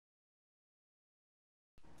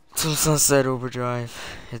Some Sunset Overdrive.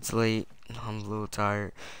 It's late. I'm a little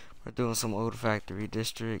tired. We're doing some Old Factory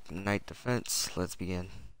District Night Defense. Let's begin.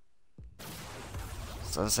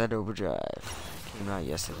 Sunset Overdrive came out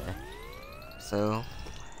yesterday. So,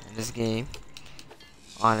 in this game,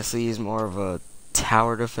 honestly, is more of a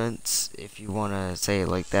tower defense, if you want to say it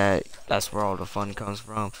like that. That's where all the fun comes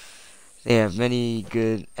from. They have many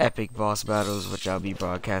good epic boss battles, which I'll be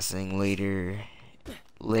broadcasting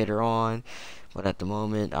later on. But at the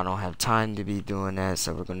moment, I don't have time to be doing that,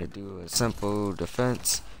 so we're going to do a simple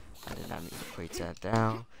defense. I did not mean to place that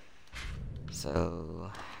down. So,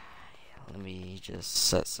 let me just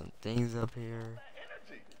set some things up here.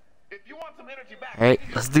 Alright,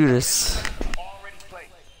 let's do this.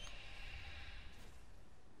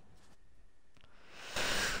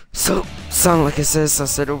 So, like I said,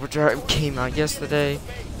 Sunset Overdrive came out yesterday.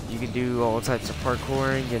 You can do all types of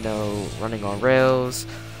parkouring, you know, running on rails,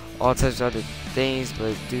 all types of other things,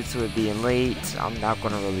 but due to it being late, I'm not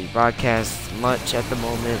going to really broadcast much at the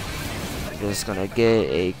moment. I'm just going to get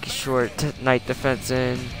a short night defense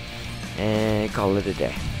in and call it a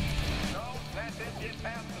day.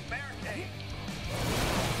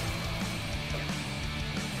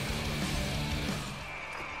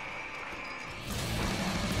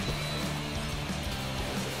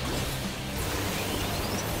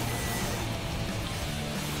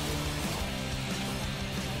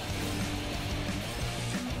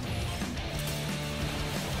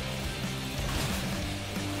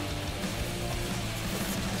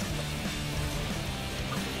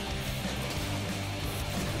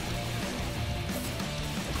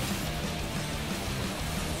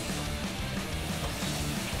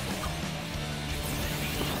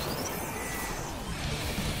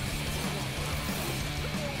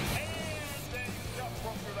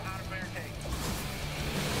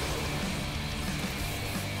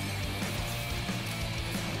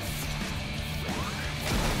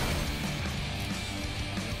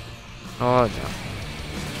 Oh no.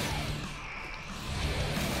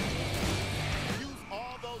 Use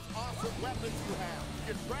all those awesome weapons you have.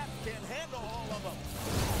 Your traps can't handle all of them.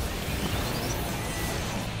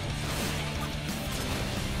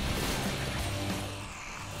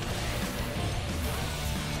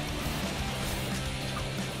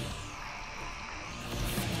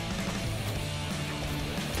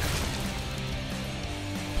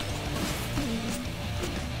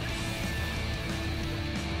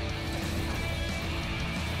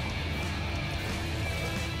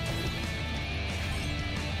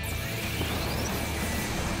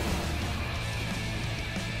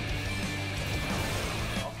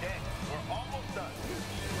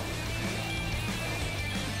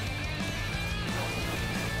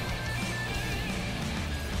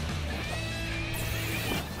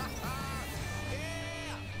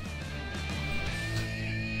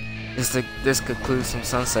 This concludes some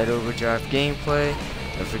Sunset Overdrive gameplay.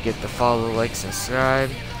 Don't forget to follow, like, subscribe.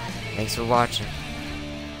 Thanks for watching.